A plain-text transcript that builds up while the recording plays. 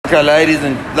Okay,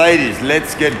 ladies,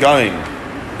 let's get going.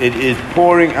 It is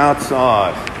pouring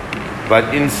outside,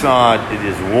 but inside it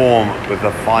is warm with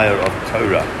the fire of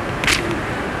Torah.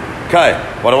 Okay,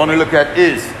 what I want to look at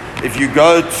is, if you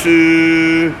go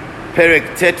to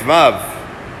Perek Tet Vav,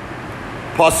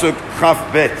 Pasuk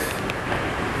Chaf Bet,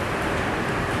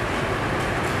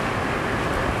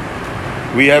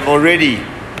 we have already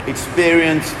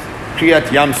experienced Kriyat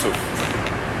Yamsuf.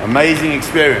 Amazing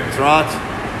experience, right?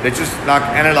 Let's just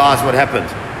analyze what happened.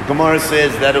 The Gemara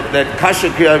says that Kasha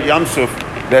Kriyat Yamsuf,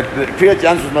 that the Kriyat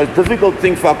Yamsuf is the most difficult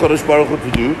thing for HaKadosh Baruch Hu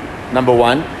to do, number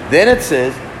one. Then it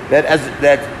says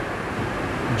that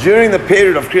during the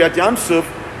period of Kriyat Yamsuf,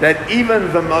 that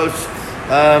even the most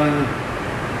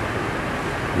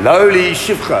lowly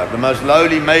shivcha, the most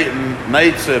lowly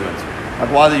maid servant,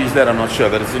 why they use that, I'm not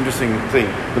sure, but it's an interesting thing.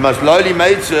 The most lowly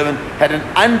maidservant had an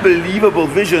unbelievable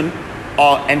vision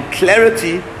and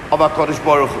clarity of HaKadosh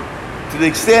Baruch Hu. To the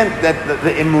extent that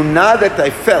the emunah that they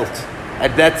felt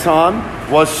at that time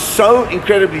was so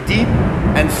incredibly deep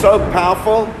and so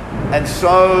powerful and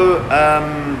so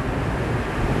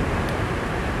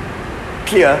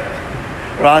clear,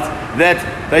 right,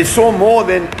 that they saw more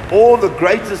than all the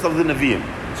greatest of the Nevi'im.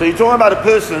 So you're talking about a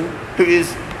person who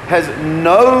has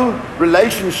no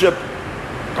relationship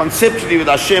conceptually with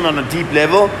Hashem on a deep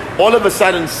level, all of a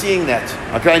sudden seeing that.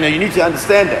 Okay, now you need to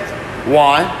understand that.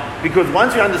 Why? Because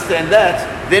once you understand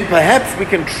that, then perhaps we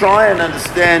can try and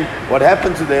understand what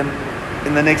happened to them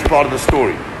in the next part of the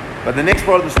story. But the next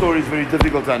part of the story is very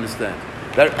difficult to understand.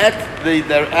 They're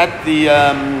at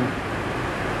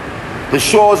the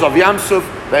shores of Yamsuf.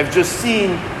 They've just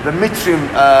seen the Mitzrim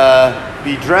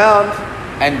be drowned,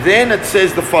 and then it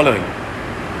says the following: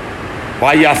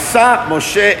 Vayasa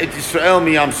Moshe et Yisrael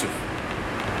mi Yamsuf.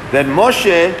 That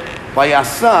Moshe,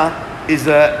 Vayasa,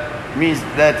 means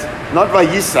that not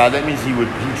Vayisa, that means he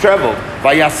traveled.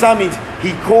 Vayasa means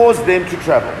he caused them to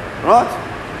travel. Right?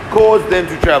 Caused them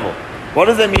to travel. What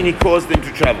does that mean, he caused them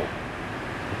to travel?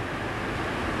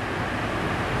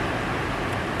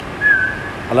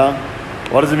 Hello?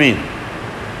 What does it mean?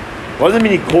 What does it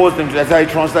mean he caused them to? That's how he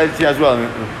translates it here as well.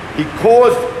 He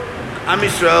caused Am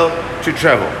Yisrael to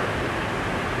travel.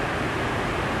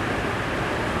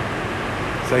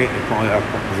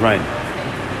 It's rain.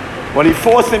 Well, he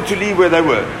forced them to leave where they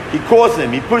were. He caused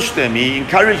them, he pushed them, he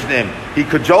encouraged them, he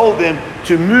cajoled them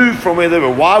to move from where they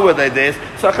were. Why were they there?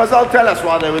 So Chazal tell us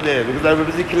why they were there, because they were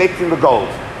busy collecting the gold.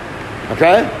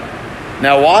 Okay?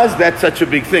 Now, why is that such a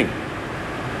big thing?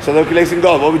 So they were collecting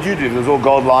gold. What would you do if there was all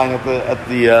gold lying at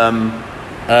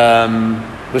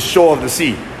the shore of the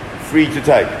sea, free to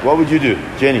take? What would you do,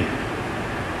 Jenny?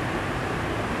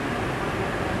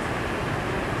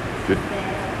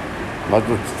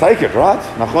 Let's take it, right?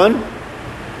 Nachon?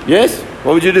 Yes?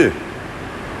 What would you do?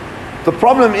 The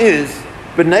problem is,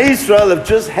 Bnei Israel have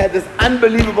just had this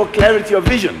unbelievable clarity of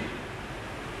vision.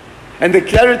 And the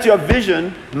clarity of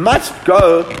vision must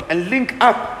go and link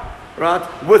up, right,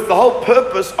 with the whole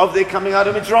purpose of their coming out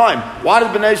of Mitzrayim. Why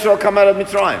did Bnei Israel come out of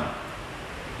Mitzrayim?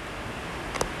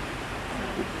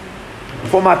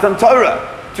 For Matan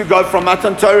Torah. To go from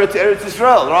Matan Torah to Eretz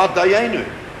Israel, right? Dayenu.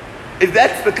 If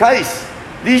that's the case,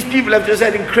 these people have just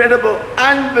had incredible,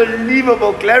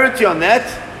 unbelievable clarity on that.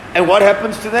 And what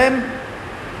happens to them?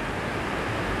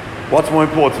 What's more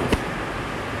important?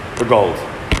 The gold.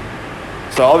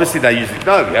 So obviously they usually,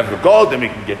 no, we have the gold, then we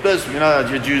can get this. You know,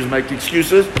 the Jews make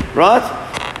excuses, right?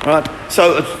 Right.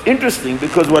 So it's interesting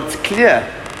because what's clear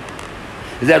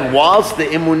is that whilst the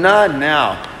emunah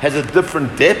now has a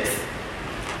different depth,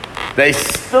 they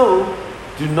still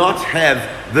do not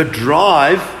have the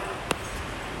drive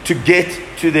to get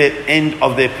to the end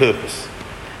of their purpose.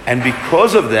 And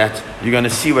because of that, you're going to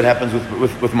see what happens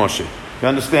with Moshe. You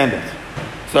understand that?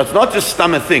 So it's not just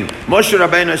stomach thing. Moshe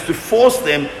Rabbeinu has to force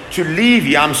them to leave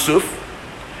Yamsuf.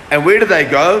 And where do they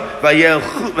go?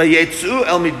 Vayetzu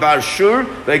el Midbar Shur.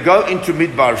 They go into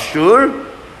Midbar Shur.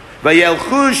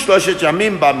 Vayelchu shloshet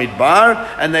yamim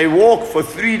bamidbar. And they walk for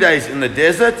 3 days in the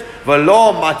desert.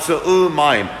 V'lo matza'u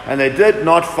mayim. And they did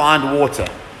not find water.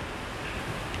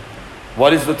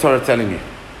 What is the Torah telling you?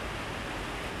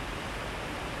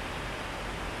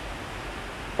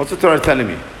 What's the Torah telling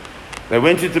me? They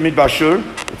went into Midbar Shur,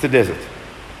 it's a desert.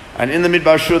 And in the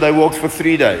Midbar Shur they walked for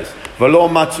 3 days. V'lo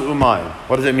matzu mayim.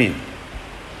 What does it mean?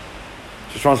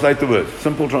 Just translate the words.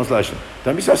 Simple translation.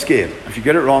 Don't be so scared. If you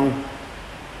get it wrong,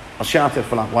 I'll shout it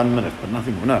for like 1 minute, but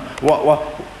nothing more. No.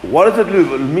 What does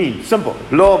it mean? Simple.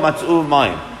 V'lo matzu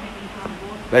mayim.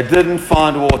 They didn't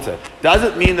find water. Does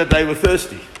it mean that they were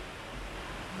thirsty?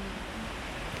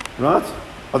 Right?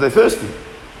 Are they thirsty?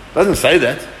 Doesn't say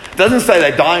that. It doesn't say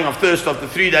they're dying of thirst after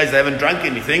 3 days, they haven't drunk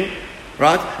anything.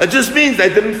 right? It just means they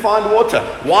didn't find water.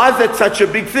 Why is that such a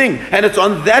big thing? And it's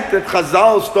on that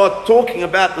Chazal start talking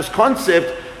about this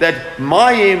concept that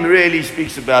Mayim really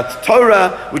speaks about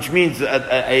Torah, which means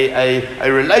a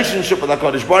relationship with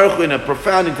HaKadosh Baruch Hu in a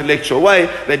profound intellectual way.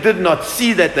 They did not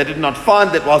see that, they did not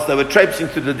find that whilst they were traipsing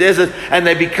through the desert, and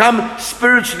they become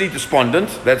spiritually despondent.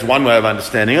 That's one way of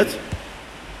understanding it.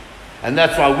 And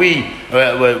that's why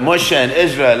Moshe and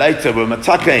Ezra later were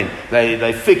Matakein.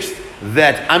 They fixed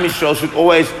that Am Yisrael should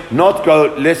always not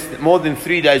go more than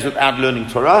 3 days without learning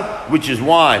Torah, which is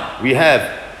why we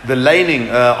have the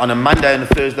laning on a Monday and a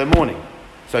Thursday morning.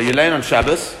 So you lane on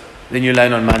Shabbos, then you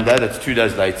lane on Monday, that's 2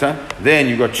 days later. Then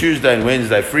you've got Tuesday and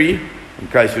Wednesday free, in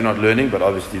case you're not learning, but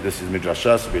obviously this is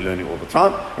Midrashah, so we're learning all the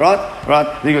time,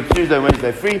 right? Then you've got Tuesday and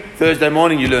Wednesday free, Thursday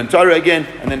morning you learn Torah again,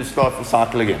 and then it starts the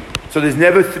cycle again. So there's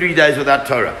never 3 days without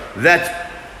Torah. That's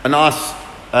a nice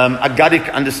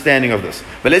Agadic understanding of this.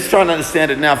 But let's try and understand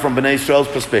it now from Bnei Israel's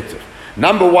perspective.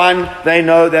 Number one, they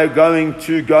know they're going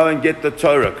to go and get the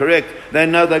Torah, correct? They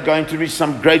know they're going to reach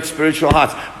some great spiritual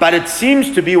heights. But it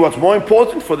seems to be what's more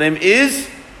important for them is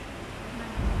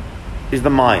the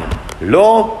mine.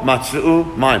 Lo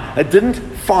matzu mine. They didn't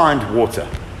find water.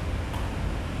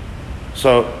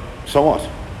 So what?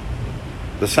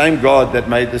 The same God that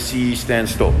made the sea stand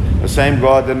still. The same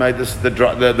God that made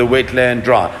the wetland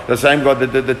dry. The same God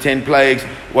that did the 10 plagues.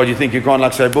 What do you think? You can't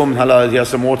like say, boom, hello, here's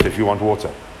some water if you want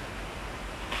water.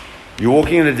 You're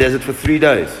walking in the desert for 3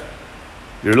 days.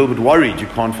 You're a little bit worried you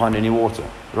can't find any water.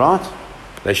 Right?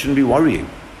 They shouldn't be worrying.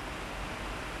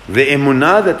 The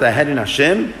emunah that they had in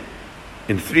Hashem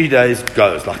in 3 days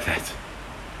goes like that.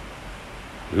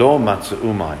 Lo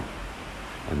matzu'u mayim.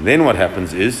 And then what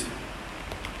happens is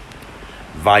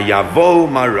Vayavo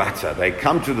Marata. They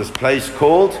come to this place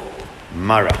called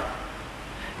Mara.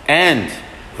 And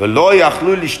V'lo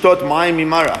yachlu lishtot mayim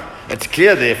mimara. It's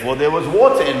clear, therefore, there was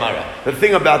water in Mara. The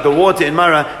thing about the water in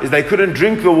Mara is they couldn't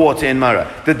drink the water in Mara.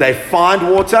 Did they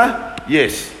find water?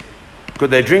 Yes. Could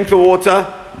they drink the water?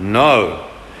 No.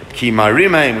 Ki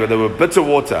marimim, where there were bitter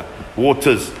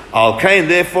waters. Al-Kain,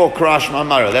 therefore, crash my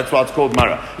Mara. That's why it's called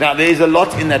Mara. Now, there is a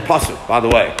lot in that pasuk, by the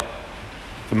way.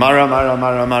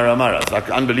 Mara. It's like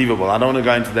unbelievable. I don't want to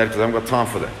go into that because I haven't got time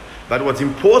for that. But what's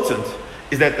important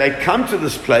is that they come to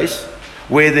this place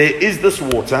where there is this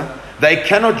water. They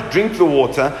cannot drink the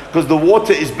water because the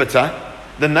water is bitter.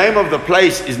 The name of the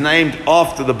place is named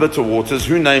after the bitter waters.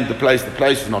 Who named the place? The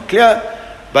place is not clear.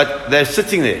 But they're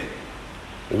sitting there.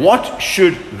 What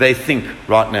should they think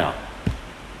right now?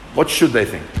 What should they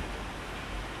think?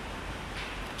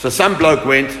 So some bloke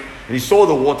went and he saw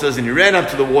the waters and he ran up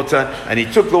to the water and he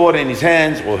took the water in his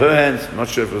hands or her hands, I'm not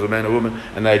sure if it was a man or woman,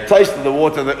 and they tasted the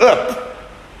water and they,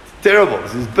 it's terrible,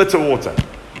 this is bitter water.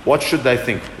 What should they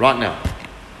think right now?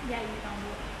 Yeah, you found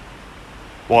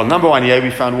water. Well, number one, yeah,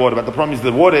 we found water, but the problem is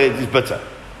the water is bitter.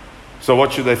 So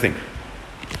what should they think?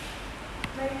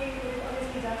 Maybe we've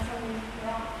obviously done something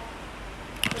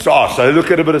wrong. So look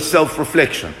at a bit of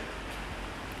self-reflection.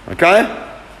 Okay?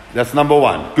 That's number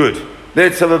one. Good.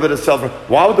 Let's have a bit of self-reflection.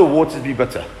 Why would the waters be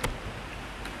bitter?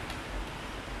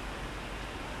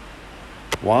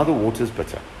 Why are the waters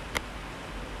bitter?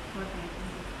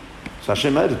 So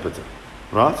Hashem made it bitter.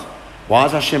 Right? Why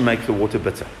does Hashem make the water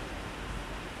bitter?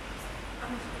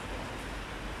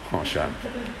 Oh, shame.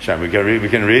 We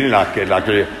can really like it.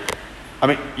 I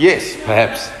mean, yes,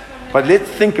 perhaps. But let's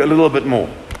think a little bit more.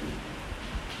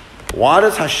 Why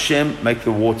does Hashem make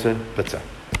the water bitter?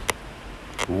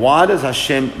 Why does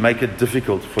Hashem make it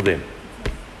difficult for them?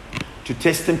 To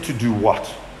test them to do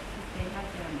what?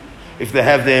 If they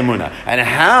have the emunah. And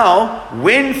how,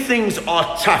 when things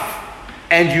are tough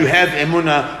and you have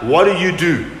emunah, what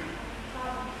do?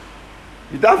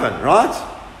 You daven, right?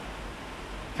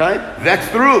 Okay? That's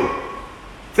the rule.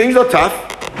 Things are tough,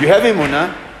 you have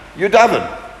emunah, you daven.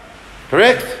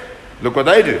 Correct? Look what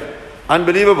they do.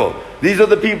 Unbelievable. These are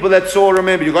the people that saw,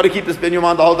 remember, you've got to keep this in your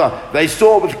mind the whole time. They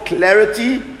saw with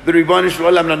clarity the Ribono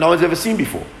Shel Olam that no one's ever seen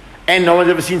before. And no one's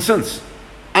ever seen since.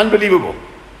 Unbelievable.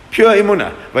 Pure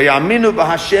emunah. Vayaminu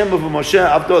b'Hashem u'b'Moshe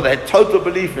avdo. They had total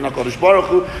belief in HaKadosh Baruch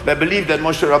Hu. They believed that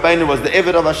Moshe Rabbeinu was the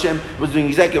Eved of Hashem, was doing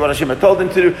exactly what Hashem had told them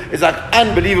to do. It's like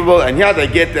unbelievable. And here they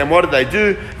get them. What do they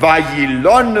do?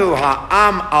 Vayilonu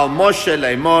ha'am al Moshe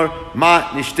leimor ma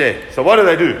nishteh. So what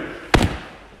do?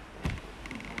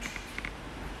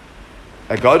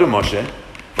 They go to Moshe.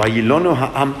 Vayilonu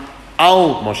ha'am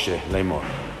al Moshe leimor.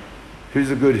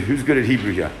 Who's good at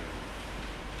Hebrew here?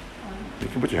 You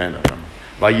can put your hand up.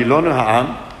 Vayilonu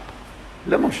ha'am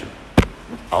le Moshe.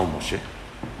 Al Moshe.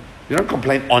 You don't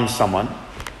complain on someone.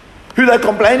 Who are they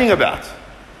complaining about?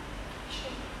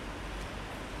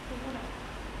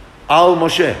 Al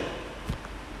Moshe.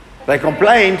 They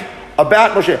complained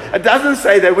about Moshe. It doesn't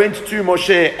say they went to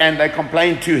Moshe and they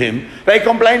complained to him. They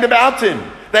complained about him.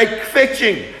 They're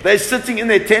fetching. They're sitting in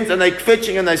their tents and they're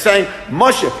fetching and they're saying,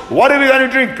 Moshe, what are we going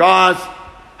to drink, guys?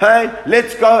 Hey,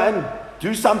 let's go and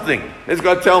do something. Let's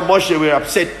go tell Moshe we're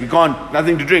upset. We can't,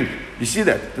 nothing to drink. You see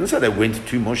that? It doesn't say they went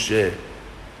to Moshe. It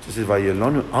says,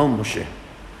 Vayelonu al Moshe.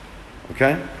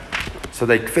 Okay? So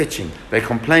they're fetching. They're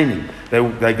complaining.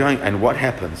 They're going. And what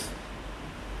happens?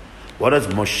 What does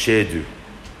Moshe do?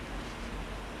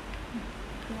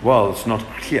 Well, it's not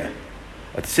clear.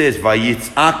 It says,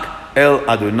 Vayitzak El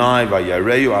Adonai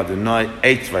Vayareu Adonai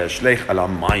Eitz Vayashlech Al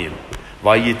Hamayim.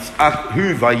 Vayitzak,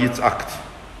 who Vayitzakt?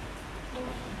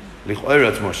 Lich'oira,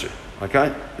 it's Moshe.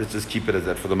 Okay? Let's just keep it as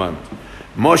that for the moment.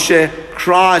 Moshe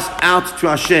cries out to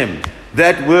Hashem.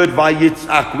 That word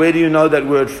Vayitzak, where do you know that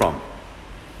word from?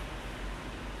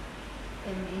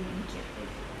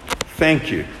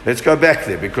 Thank you. Let's go back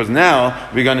there because now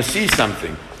we're going to see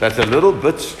something that's a little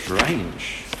bit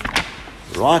strange.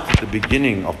 Right at the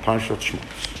beginning of Parashat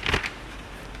Shmos,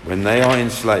 when they are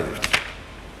enslaved.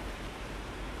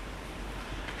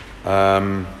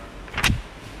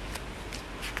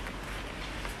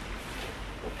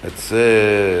 It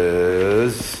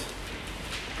says,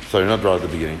 sorry, not right at the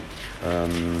beginning. Let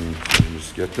me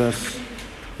just get this.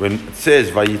 When it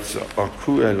says,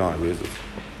 Vayitzaku Elai, where is it?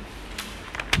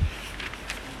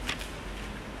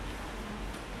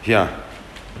 Here.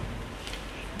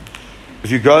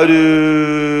 If you go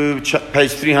to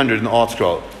page 300 in the art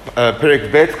scroll,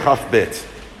 Perek Bet, Chaf Bet.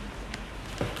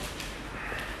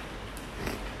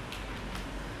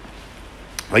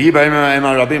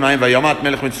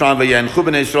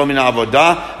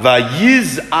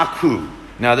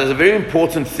 Now there's a very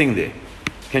important thing there.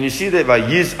 Can you see that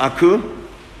Vayizaku?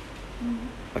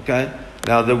 Okay.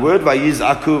 Now the word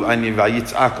Vayizaku and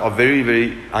Vayitzak are very,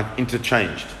 very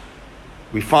interchanged.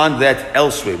 We find that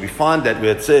elsewhere. We find that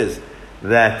where it says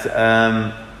that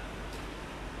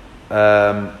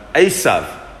Esav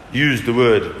used the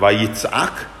word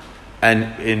Vayitzak,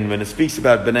 and when it speaks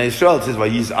about Bnei Israel, it says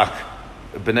Vayizak.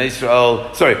 Bnei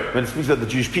Israel, when it speaks about the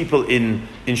Jewish people in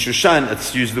Shushan,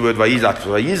 it's used the word Vayizak. So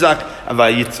Vayizak and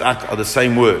Vayitzak are the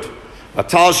same word.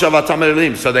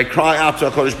 So they cry out to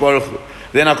HaKadosh Baruch Hu.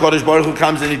 Then HaKadosh Baruch Hu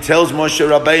comes and he tells Moshe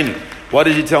Rabbeinu. What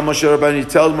does he tell Moshe Rabbeinu? He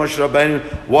tells Moshe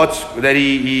Rabbeinu that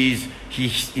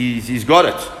he's got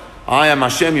it. I am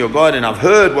Hashem, your God, and I've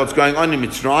heard what's going on in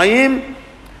Mitzrayim,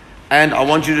 and I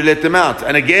want you to let them out.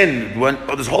 And again,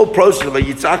 this whole process of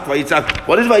Vayitzak,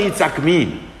 what does Vayitzak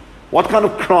mean? What kind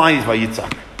of cry is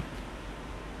Vayitzak?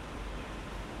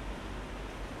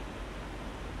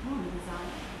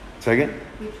 Say again?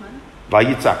 Which one?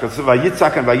 Vayitzak. It's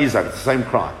Vayitzak and Vayizak. It's the same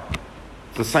cry.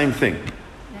 It's the same thing.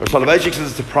 But Soloveitchik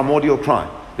says it's a primordial cry.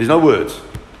 There's no words.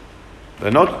 They're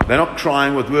not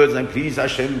crying with words and please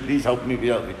Hashem, please help me,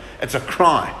 help me. It's a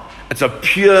cry. It's a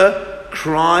pure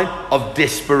cry of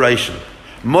desperation.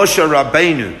 Moshe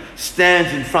Rabbeinu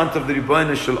stands in front of the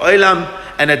Ribono Shel Olam,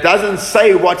 and it doesn't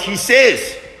say what he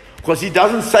says, because he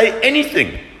doesn't say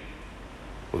anything.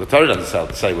 Well, the Torah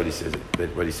doesn't say what he says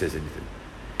anything.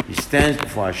 He stands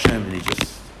before Hashem and he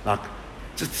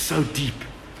just so deep,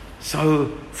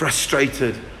 so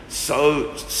frustrated,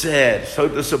 so sad, so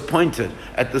disappointed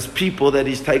at this people that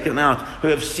he's taken out, who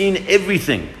have seen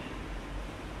everything.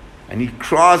 And he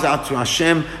cries out to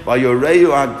Hashem,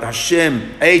 Vayoreu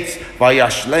Hashem eitz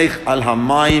vayashlech al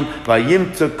hamayim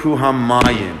vayimtaku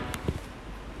hamayim.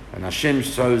 And Hashem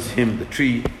shows him the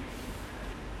tree,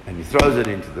 and he throws it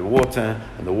into the water,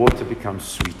 and the water becomes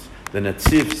sweet. The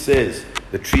Netziv says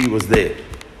the tree was there,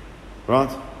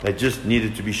 right? They just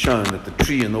needed to be shown that the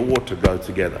tree and the water go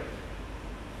together.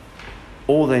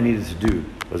 All they needed to do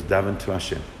was daven to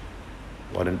Hashem.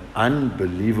 What an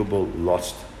unbelievable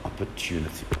lost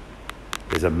opportunity.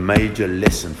 There's a major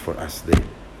lesson for us there.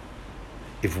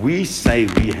 If we say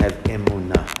we have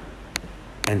emunah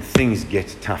and things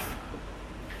get tough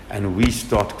and we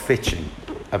start fetching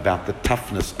about the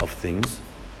toughness of things,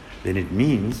 then it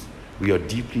means we are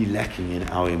deeply lacking in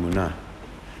our emunah,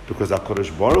 because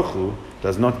HaKadosh Baruch Hu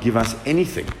does not give us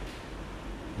anything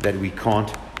that we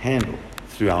can't handle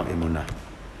through our emunah.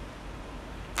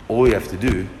 All we have to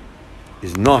do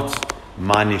is not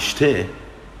manishte,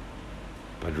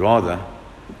 but rather,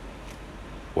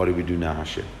 what do we do now,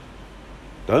 Hashem?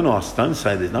 Don't ask, don't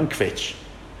say there's no kvetch.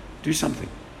 Do something.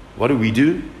 What do?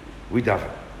 We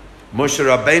daven. Moshe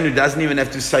Rabbeinu doesn't even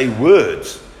have to say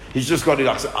words. He's just got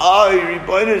to say,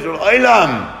 Ribono Shel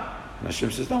Olam. And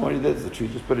Hashem says, don't worry, there's the tree,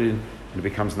 just put it in, and it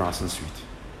becomes nice and sweet.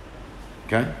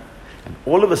 Okay? And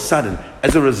all of a sudden,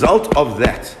 as a result of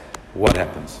that, what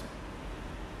happens?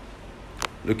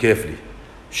 Look carefully.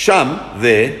 Sham,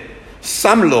 there,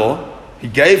 some law he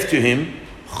gave to him,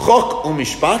 chok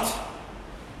umishpat.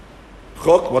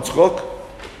 Chok, what's chok?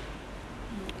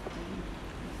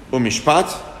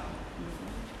 Umishpat.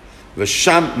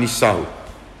 V'sham nisahu.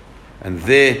 And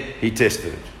there he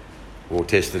tested it, or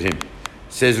tested him.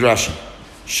 Says Rashi,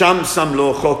 Sham some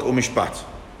law chok umishpat.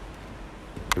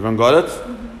 Everyone got it?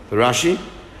 The Rashi?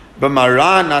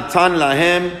 B'mara natan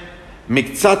lahem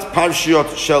miktzat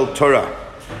parshiot shel Torah.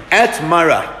 At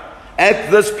Mara,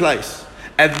 at this place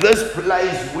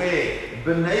where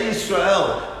Bnei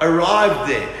Israel arrived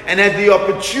there and had the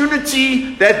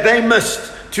opportunity that they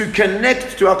missed to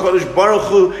connect to HaKadosh Baruch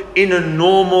Hu in a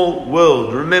normal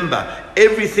world. Remember,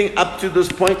 everything up to this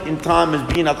point in time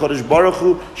has been HaKadosh Baruch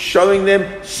Hu showing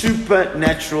them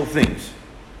supernatural things.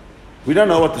 We don't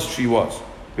know what this tree was.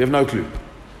 We have no clue.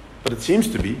 But it seems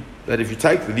to be that if you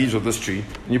take the leaves of this tree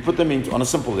and you put them into, on a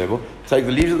simple level, take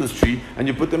the leaves of this tree and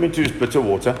you put them into bitter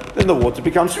water, then the water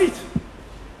becomes sweet.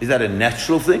 Is that a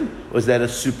natural thing or is that a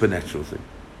supernatural thing?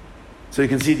 So you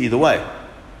can see it either way.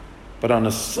 But on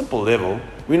a simple level,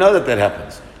 we know that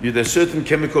happens. There's certain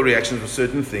chemical reactions with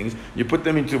certain things. You put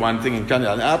them into one thing and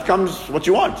out comes what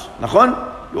you want.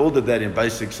 Nachon? You all did that in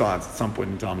basic science at some point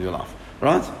in time in your life.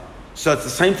 Right? So it's the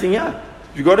same thing here.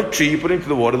 If you got a tree, you put it into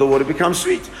the water becomes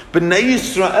sweet. But Bnei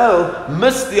Yisrael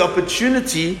missed the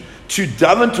opportunity to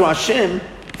daven to Hashem,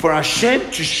 for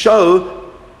Hashem to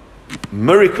show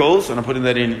miracles, and I'm putting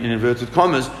that in inverted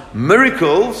commas,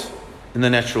 miracles in the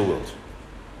natural world.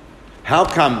 How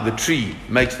come the tree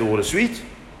makes the water sweet?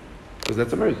 Because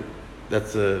that's a miracle.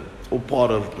 That's all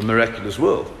part of the miraculous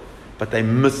world. But they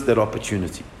missed that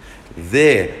opportunity.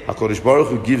 There, HaKadosh Baruch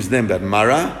Hu gives them that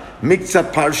Mara,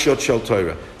 Miktzat Parshot Shel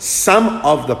Torah. Some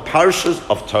of the parshas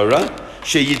of Torah,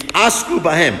 Sheyit Asku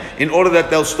Bahem, in order that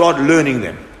they'll start learning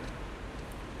them.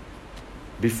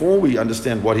 Before we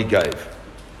understand what he gave,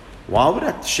 why would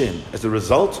Hashem, as a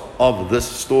result of this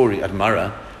story at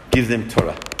Mara, give them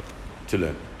Torah to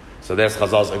learn? So that's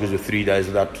Chazal's argues with 3 days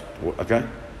without, okay?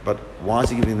 But why is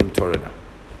he giving them Torah now?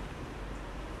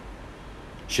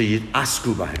 Sheyit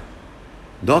Asku Bahem.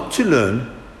 Not to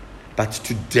learn, but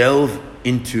to delve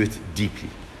into it deeply.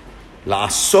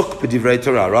 La'asok b'divrei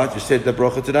Torah, right? You said the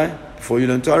bracha today, before you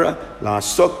learn Torah.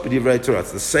 La'asok b'divrei Torah.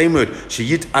 It's the same word.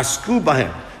 Sheyit asku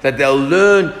bahem. That they'll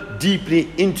learn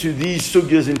deeply into these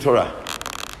sugyas in Torah.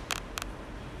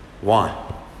 Why?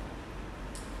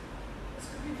 This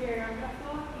could be very wrong, but I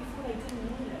thought before they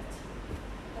didn't need it.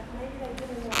 Like maybe they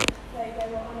didn't know. They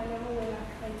were on a level where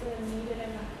like they didn't need it,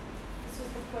 and this was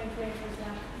the point where it was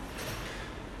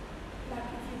like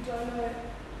if you don't know it,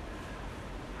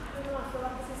 I don't know, I feel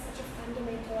like this is such a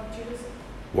fundamental of Judaism.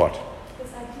 What?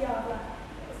 This idea of like,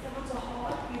 it's not so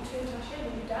hard, you turn to Hashem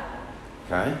and you die.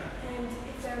 Okay. And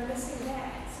if they're missing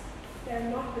that, they're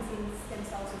not busying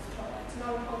themselves with Torah. It's not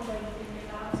an ongoing thing in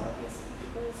their lives, obviously,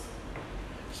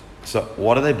 because So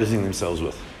what are they busying themselves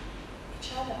with?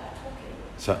 each other are talking.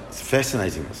 So it's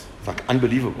fascinating, this. It's like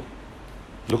unbelievable.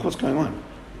 Look what's going on.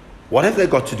 What have they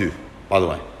got to do, by the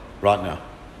way, right now?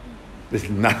 There's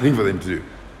nothing for them to do.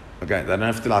 Okay, they don't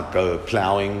have to like go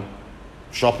plowing,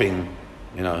 shopping,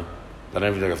 you know. They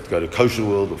don't have to go to Kosher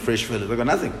World or Fresh Village. They've got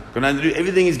nothing. They've got nothing to do.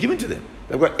 Everything is given to them.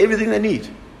 They've got everything they need.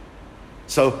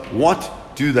 So what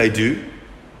do? They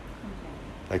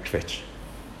kvetch.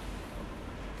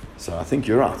 So I think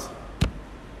you're right.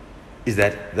 Is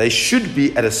that they should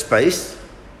be at a space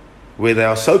where they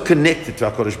are so connected to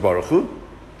HaKadosh Baruch Hu,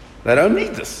 they don't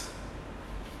need this.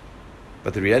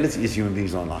 But the reality is human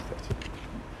beings aren't like that.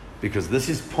 Because this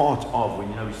is part of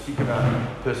when we speak about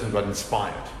a person who got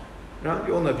inspired. You know,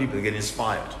 you all know people that get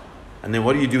inspired. And then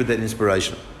what do you do with that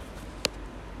inspiration?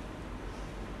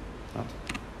 Right?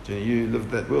 You live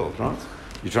that world, right?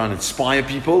 You try and inspire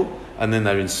people, and then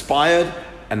they're inspired,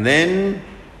 and then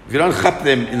if you don't chap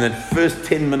them in the first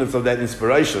 10 minutes of that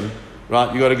inspiration,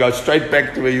 right, you got to go straight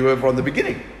back to where you were from the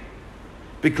beginning.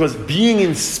 Because being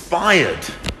inspired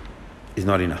is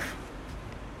not enough.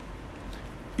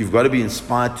 You've got to be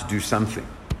inspired to do something.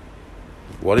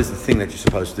 What is the thing that you're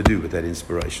supposed to do with that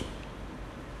inspiration?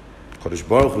 Kadosh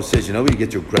Baruch Hu says, you know where you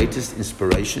get your greatest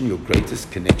inspiration, your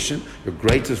greatest connection, your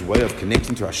greatest way of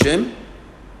connecting to Hashem?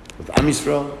 With Am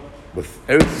Yisrael, with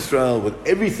Eretz Yisrael, with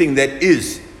everything that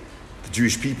is the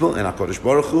Jewish people and HaKadosh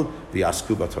Baruch Hu, the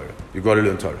Yasku B'Torah. You've got to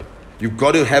learn Torah. You've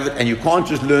got to have it, and you can't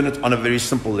just learn it on a very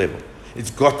simple level.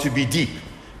 It's got to be deep.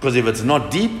 Because if it's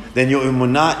not deep, then your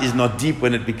emunah is not deep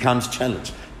when it becomes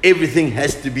challenged. Everything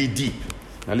has to be deep.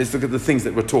 Now let's look at the things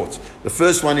that were taught. The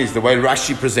first one is the way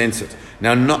Rashi presents it.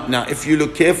 Now if you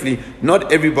look carefully,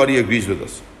 not everybody agrees with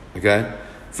this. Okay?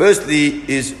 Firstly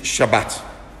is Shabbat.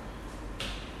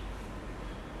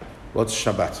 What's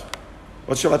Shabbat?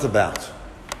 What's Shabbat about? Yes.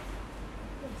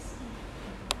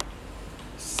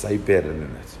 Say better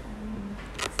than that.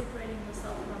 Separating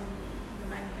yourself from the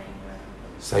mundane work.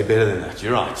 Say better than that.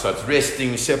 You're right. So it's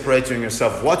resting, separating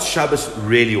yourself. What's Shabbos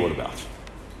really all about?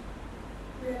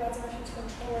 Realizing Hashem's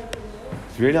control over the world.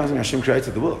 It's realizing Hashem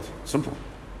created the world. Simple.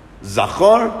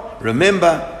 Zachor,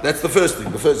 remember, that's the first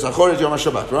thing. The first Zachor is Yom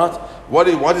HaShabbat, right?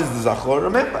 What is the Zachor?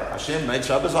 Remember, Hashem made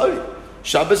Shabbos holy.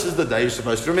 Shabbos is the day you're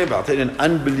supposed to remember. I'll tell you an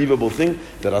unbelievable thing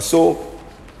that I saw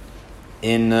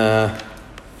in, I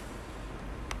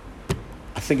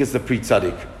think it's the Pri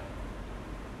Tzaddik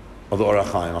or the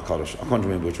Orach Chaim HaKadosh. I can't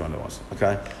remember which one it was.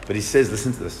 Okay, but he says,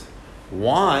 listen to this.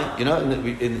 Why? You know,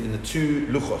 in the two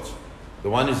luchot, the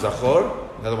one is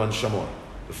Zachor, the other one is Shamor.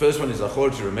 The first one is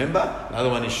Zachor to remember, the other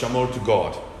one is Shamor to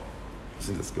God.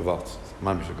 Listen to this, Gewalt.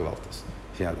 Mamish Gewalt.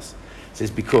 Hear this. It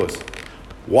says, because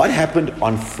what happened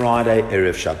on Friday,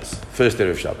 Erev Shabbos? First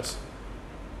Erev Shabbos.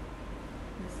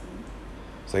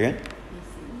 Say again?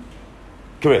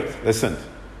 Correct, they sinned.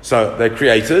 So they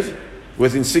created,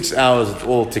 within 6 hours it's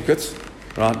all tickets,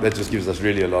 right? That just gives us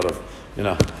really a lot of,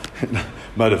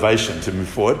 motivation to move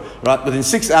forward, right? Within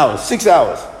 6 hours,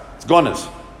 it's goners.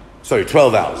 Sorry,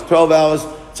 12 hours. 12 hours,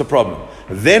 it's a problem.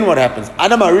 Then what happens?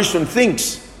 Adam HaRishon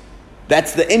thinks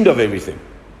that's the end of everything.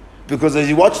 Because as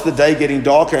you watch the day getting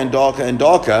darker and darker and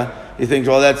darker, he thinks,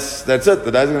 well, that's it.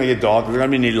 The day's going to get dark. There's going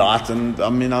to be any light, and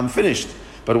I'm finished.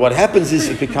 But what happens is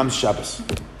it becomes Shabbos.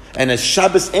 And as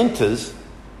Shabbos enters,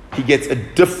 he gets a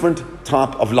different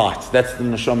type of light. That's the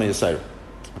Neshama Yisrael.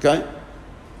 Okay?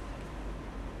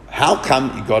 How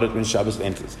come he got it when Shabbos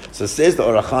enters? So it says the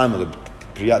Orach Chaim, or the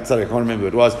Priyat Tzaddik, I can't remember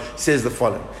what it was, says the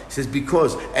following. It says,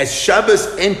 because as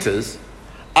Shabbos enters,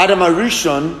 Adam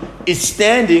HaRishon is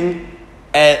standing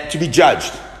to be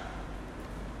judged.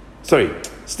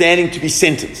 Standing to be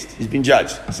sentenced. He's been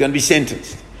judged. He's going to be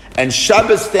sentenced. And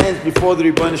Shabbos stands before the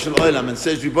Ribono Shel Olam and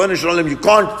says, Ribono Shel Olam, you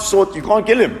can't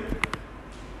kill him.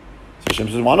 So Hashem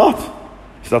says, why not?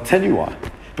 He says, I'll tell you why.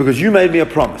 Because you made me a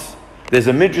promise. There's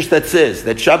a midrash that says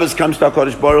that Shabbos comes to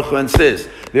HaKadosh Baruch Hu and says,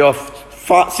 there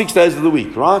are 6 days of the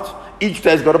week, right? Each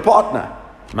day's got a partner.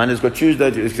 Monday's got Tuesday,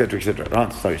 etc., etc.,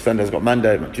 right? Sorry, Sunday's got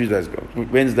Monday, Tuesday's got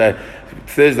Wednesday,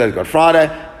 Thursday's got Friday.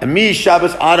 And me,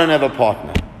 Shabbos, I don't have a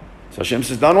partner. So Hashem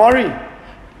says, don't worry.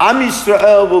 Am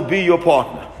Yisrael will be your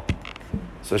partner.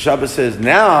 So Shabbos says,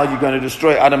 now you're going to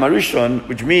destroy Adam HaRishon,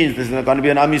 which means there's not going to be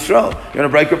an Am Yisrael. You're going to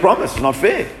break your promise. It's not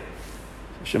fair.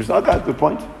 Hashem says, okay, good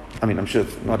point. I mean, I'm sure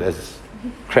it's not as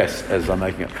crass as I'm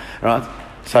making it. Right?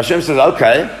 So Hashem says,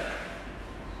 okay.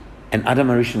 And Adam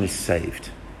HaRishon is saved.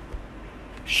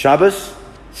 Shabbos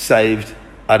saved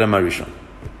Adam HaRishon.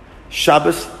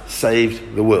 Shabbos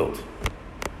saved the world.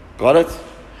 Got it?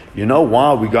 You know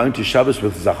why we're going to Shabbos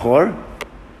with Zachor?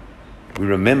 We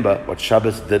remember what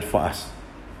Shabbos did for us.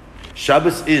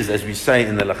 Shabbos is, as we say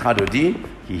in the Lecha Dodi,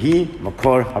 Hihi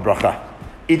Makor HaBracha.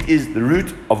 It is the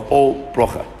root of all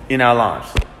bracha in our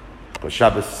lives. Because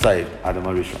Shabbos saved Adam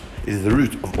HaRishon. It is the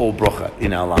root of all bracha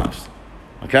in our lives.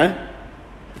 Okay?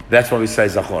 That's why we say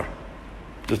Zachor.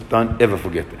 Just don't ever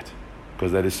forget that.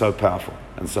 Because that is so powerful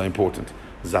and so important.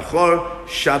 Zachor,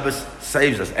 Shabbos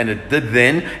saves us. And it did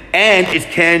then, and it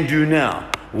can do now.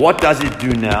 What does it do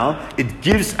now? It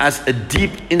gives us a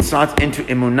deep insight into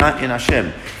emunah in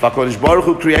Hashem. HaKadosh Baruch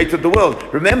Hu created the world.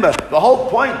 Remember, the whole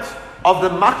point of the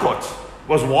Makot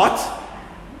was what?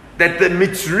 That the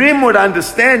Mitzrim would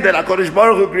understand that HaKadosh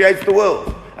Baruch Hu creates the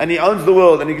world. And He owns the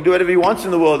world. And He can do whatever He wants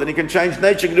in the world. And He can change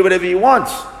nature. He can do whatever He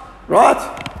wants.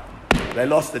 Right? They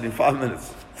lost it in 5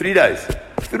 minutes. 3 days.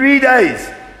 3 days.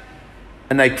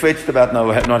 And they kvetched about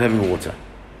not having water.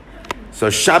 So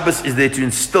Shabbos is there to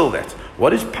instill that.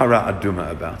 What is Para Aduma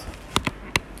about?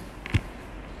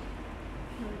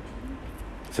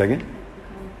 Say again?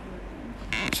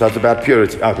 So it's about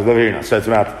purity. Oh, very nice. So it's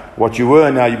about what you were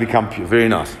and now you become pure. Very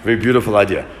nice. Very beautiful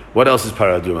idea. What else is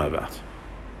Para Aduma about?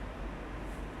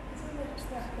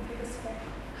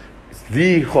 It's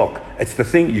the chok. It's the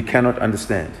thing you cannot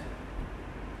understand.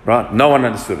 Right? No one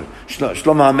understood it.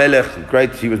 Shlomo HaMelech,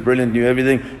 great, he was brilliant, knew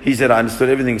everything. He said, I understood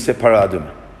everything except Para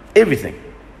Aduma. Everything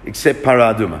except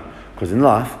Para Aduma. Because in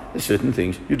life, there's certain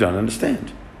things you don't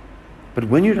understand. But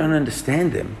when you don't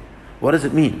understand them, what does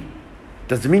it mean?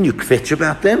 Does it mean you kvetch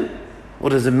about them?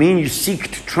 Or does it mean you seek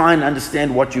to try and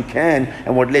understand what you can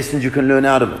and what lessons you can learn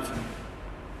out of it?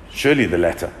 Surely the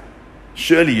latter.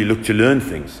 Surely you look to learn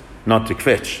things, not to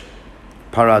kvetch.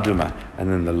 Para Aduma. And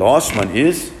then the last one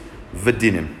is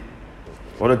V'dinim.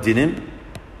 What are dinim?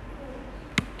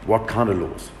 What kind of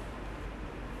laws?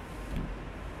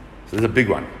 So there's a big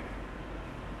one.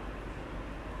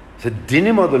 So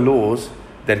dinim are the laws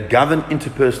that govern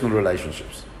interpersonal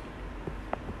relationships.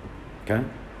 Okay?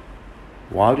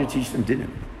 Why would he teach them dinim?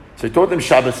 So he taught them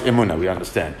Shabbos Emunah, we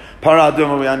understand. Para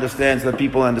Aduma, we understand, so that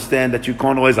people understand that you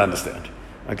can't always understand.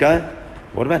 Okay?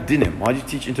 What about dinim? Why do you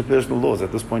teach interpersonal laws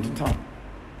at this point in time?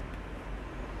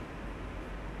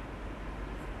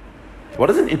 What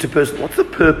is an interpersonal? What's the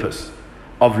purpose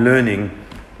of learning?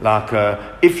 Like,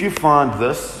 if you find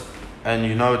this, and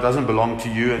you know it doesn't belong to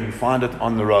you, and you find it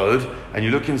on the road, and you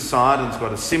look inside, and it's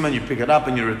got a simon, you pick it up,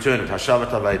 and you return it.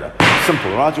 Hashavat Aveda.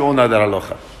 Simple, right? You all know that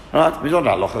halacha. Right? It's not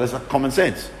halacha, that's like common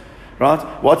sense. Right?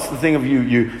 What's the thing of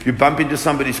you bump into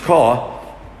somebody's car,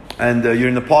 and you're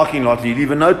in the parking lot, and you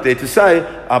leave a note there to say,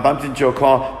 I bumped into your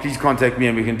car, please contact me,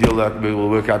 and we will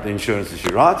work out the insurance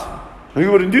issue, right?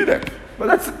 You wouldn't do that. But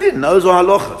that's the thing. Those are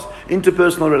halachas.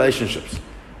 Interpersonal relationships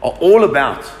are all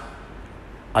about,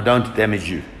 I don't damage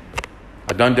you.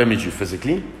 I don't damage you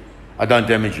physically. I don't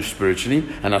damage you spiritually.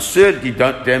 And I certainly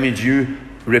don't damage you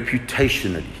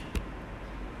reputationally.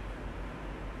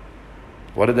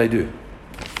 What did they do?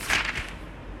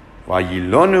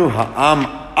 Vayilonu ha'am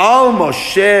al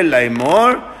Moshe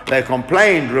leimor. They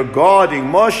complained regarding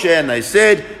Moshe and they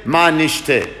said, Ma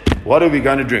nishteh. What are we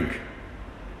going to drink?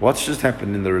 What's just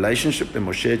happened in the relationship that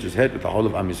Moshe just had with the whole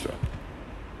of Am Yisrael?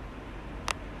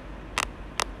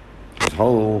 His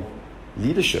whole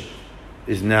leadership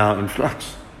is now in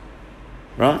flux.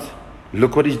 Right?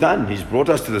 Look what he's done. He's brought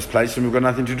us to this place and we've got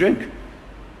nothing to drink.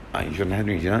 You shouldn't have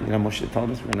drinks, you know? Moshe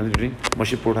told us we've got nothing to drink.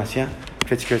 Moshe brought us here.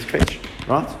 Kvetch.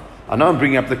 Right? I know I'm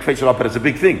bringing up the kvetch a lot, but it's a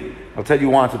big thing. I'll tell you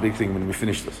why it's a big thing when we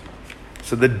finish this.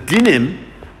 So the dinim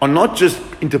are not just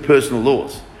interpersonal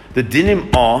laws. The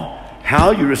dinim are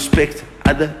how you respect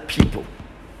other people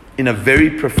in a very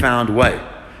profound way.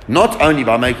 Not only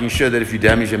by making sure that if you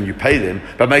damage them, you pay them,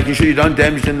 but making sure you don't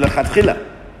damage them lechatchila.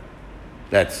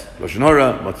 That's Lashon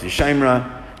Hara, Motzi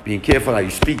Shemra, being careful how you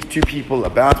speak to people,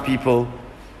 about people.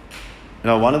 You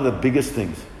know, one of the biggest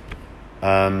things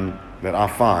that I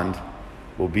find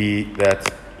will be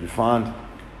that you find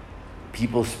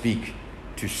people speak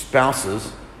to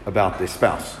spouses about their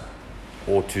spouse,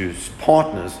 or to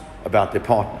partners about their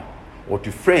partner, or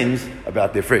to friends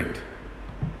about their friend. Do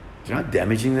you know how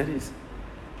damaging that is?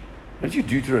 What do you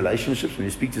do to relationships when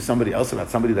you speak to somebody else about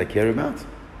somebody they care about?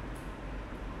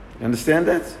 You understand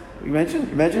that?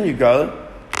 Imagine you go,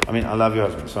 I mean, I love your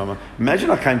husband, so imagine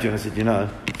I came to you and I said, you know,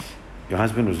 your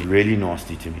husband was really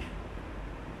nasty to me.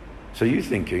 So you're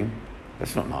thinking,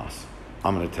 that's not nice.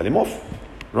 I'm going to tell him off.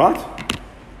 Right?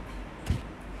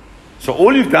 So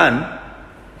all you've done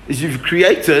is you've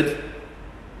created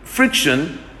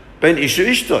friction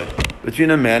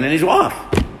between a man and his wife,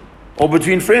 or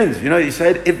between friends. You know, you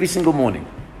say it every single morning,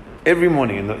 every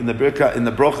morning in the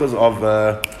brachas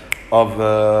of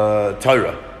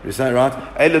Torah. You say it, right?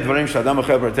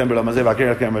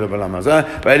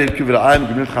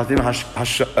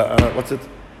 What's it?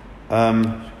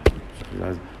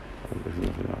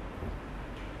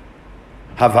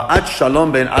 Hava'at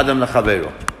shalom ben Adam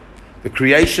lechavero. The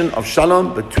creation of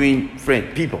shalom between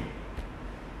people.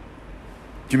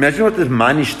 Do you imagine what this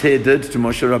Manishteh did to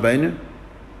Moshe Rabbeinu?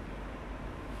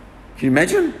 Can you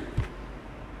imagine?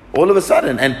 All of a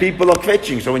sudden, and people are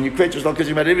kvetching. So when you kvetch, it's not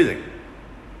kvetching about everything.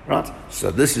 Right?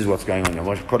 So this is what's going on here.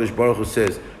 Kodesh Baruch Hu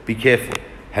says, be careful.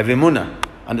 Have emunah.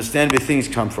 Understand where things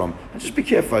come from. And just be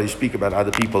careful how you speak about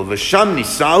other people. V'sham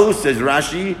nisahu, says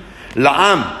Rashi,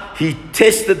 la'am. He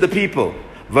tested the people.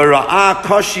 V'ra'ah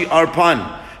koshi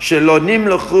arpan. Shelo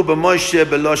nimlechu b'Moshe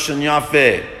b'loshen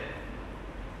yafeh.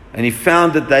 And he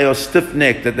found that they are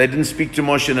stiff-necked, that they didn't speak to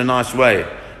Moshe in a nice way.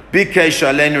 What did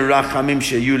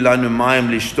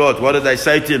they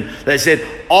say to him? They said,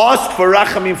 ask for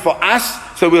rachamim for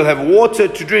us, so we'll have water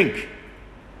to drink.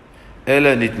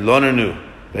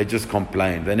 They just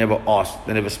complained. They never asked.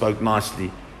 They never spoke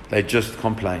nicely. They just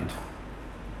complained.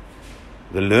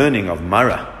 The learning of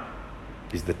Mara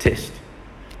is the test.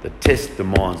 The test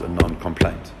demands a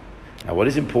non-complaint. Now, what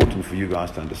is important for you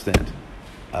guys to understand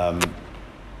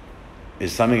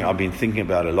is something I've been thinking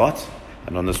about a lot,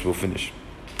 and on this we'll finish.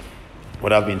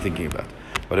 What I've been thinking about.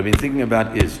 What I've been thinking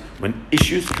about is, when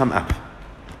issues come up,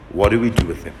 what do we do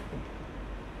with them?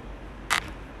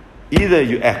 Either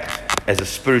you act as a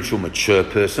spiritual mature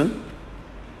person,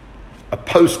 a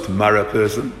post-Mara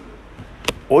person,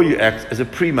 or you act as a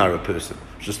pre-Mara person,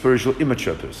 which is a spiritual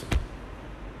immature person.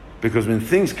 Because when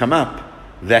things come up,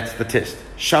 that's the test.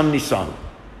 Sham nisahu.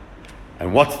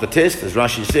 And what's the test? As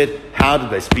Rashi said, how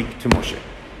did they speak to Moshe?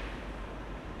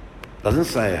 Doesn't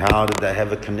say how did they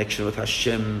have a connection with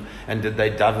Hashem, and did they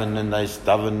daven and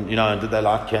and did they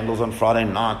light candles on Friday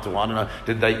night, or I don't know,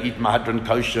 did they eat mahadran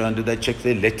kosher, and did they check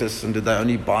their lettuce, and did they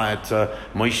only buy at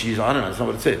Moshe's? I don't know, that's not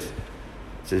what it says. It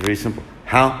says very simple.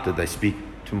 How did they speak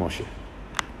to Moshe?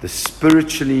 the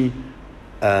spiritually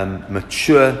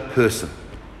mature person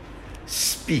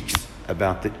speaks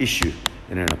about the issue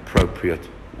in an appropriate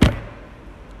way.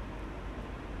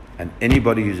 And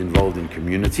anybody who's involved in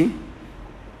community,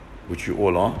 which you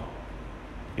all are,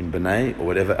 in B'nai or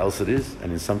whatever else it is,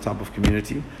 and in some type of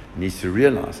community, needs to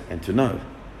realize and to know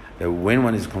that when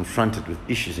one is confronted with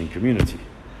issues in community,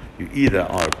 you either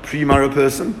are a pre-Mara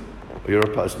person or you're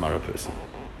a post-Mara person.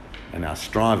 And our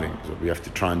striving, what we have to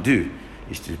try and do,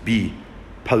 is to be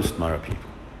post-Mara people.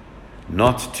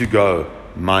 Not to go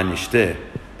manish there,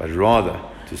 but rather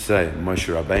to say, Moshe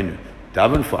Rabbeinu,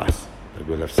 daven for us that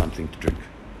we'll have something to drink.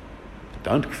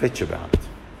 Don't kvetch about it.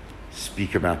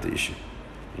 Speak about the issue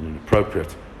in an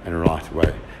appropriate and right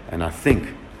way. And I think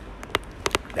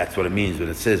that's what it means when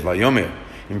it says, Vayomer,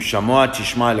 im shamoa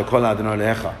tishma lekol Adonai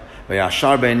lecha,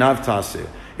 vayashar beinav taseh.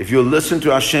 If you'll listen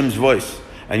to Hashem's voice,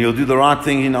 and you'll do the right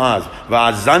thing in ours,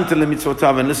 va'azanta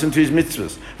lemitzvotav, and listen to His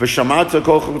mitzvahs, v'shamarta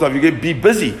kol chokotav, you be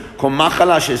busy, kol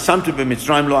machala shesamtu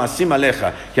b'mitzrayim lo asim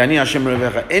alecha, ki ani Hashem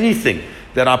revecha. Anything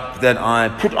that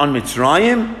I put on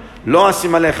Mitzrayim, lo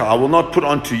asim alecha, I will not put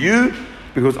on to you,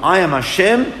 because I am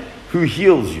Hashem who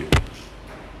heals you.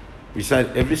 We say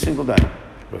it every single day.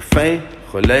 Rafei,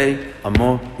 Cholei,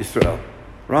 Amo, Yisrael.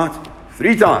 Right?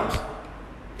 3 times.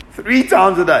 3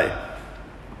 times a day.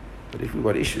 But if we've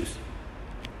got issues,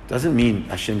 doesn't mean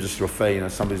Hashem just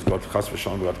Rafei, somebody's got Chas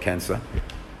v'Shalom, got cancer.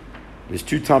 There's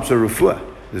 2 types of refuah.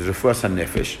 There's refuah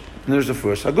HaNefesh, and there's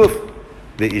refuah HaGuf.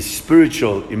 There is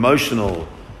spiritual, emotional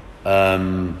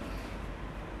pain,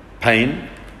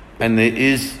 and there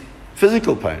is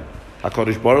physical pain.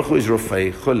 HaKadosh Baruch Hu is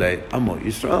Rafei, Cholei, Amo,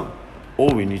 Yisrael.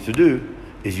 All we need to do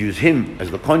is use Him as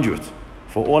the conduit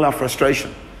for all our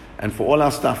frustration and for all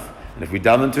our stuff. And if we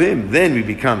delve into Him, then we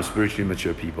become spiritually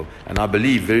mature people. And I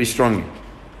believe very strongly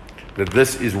that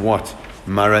this is what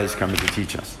Mara is coming to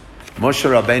teach us. Moshe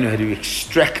Rabbeinu had to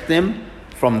extract them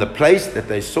from the place that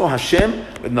they saw Hashem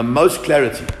with the most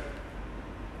clarity.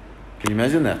 Can you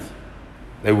imagine that?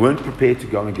 They weren't prepared to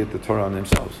go and get the Torah on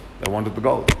themselves. They wanted the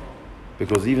gold.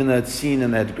 Because even though they had seen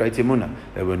and they had great emunah,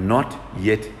 they were not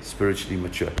yet spiritually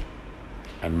mature.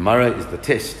 And Mara is the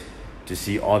test to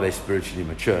see, are they spiritually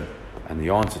mature? And the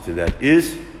answer to that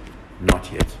is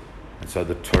not yet. And so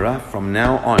the Torah from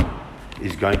now on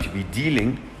is going to be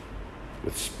dealing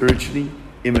with spiritually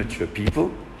immature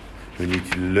people who need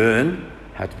to learn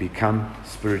how to become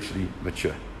spiritually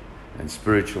mature. And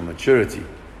spiritual maturity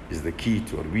is the key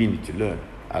to what we need to learn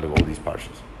out of all these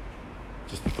parashas.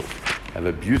 Just a thought. Have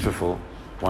a beautiful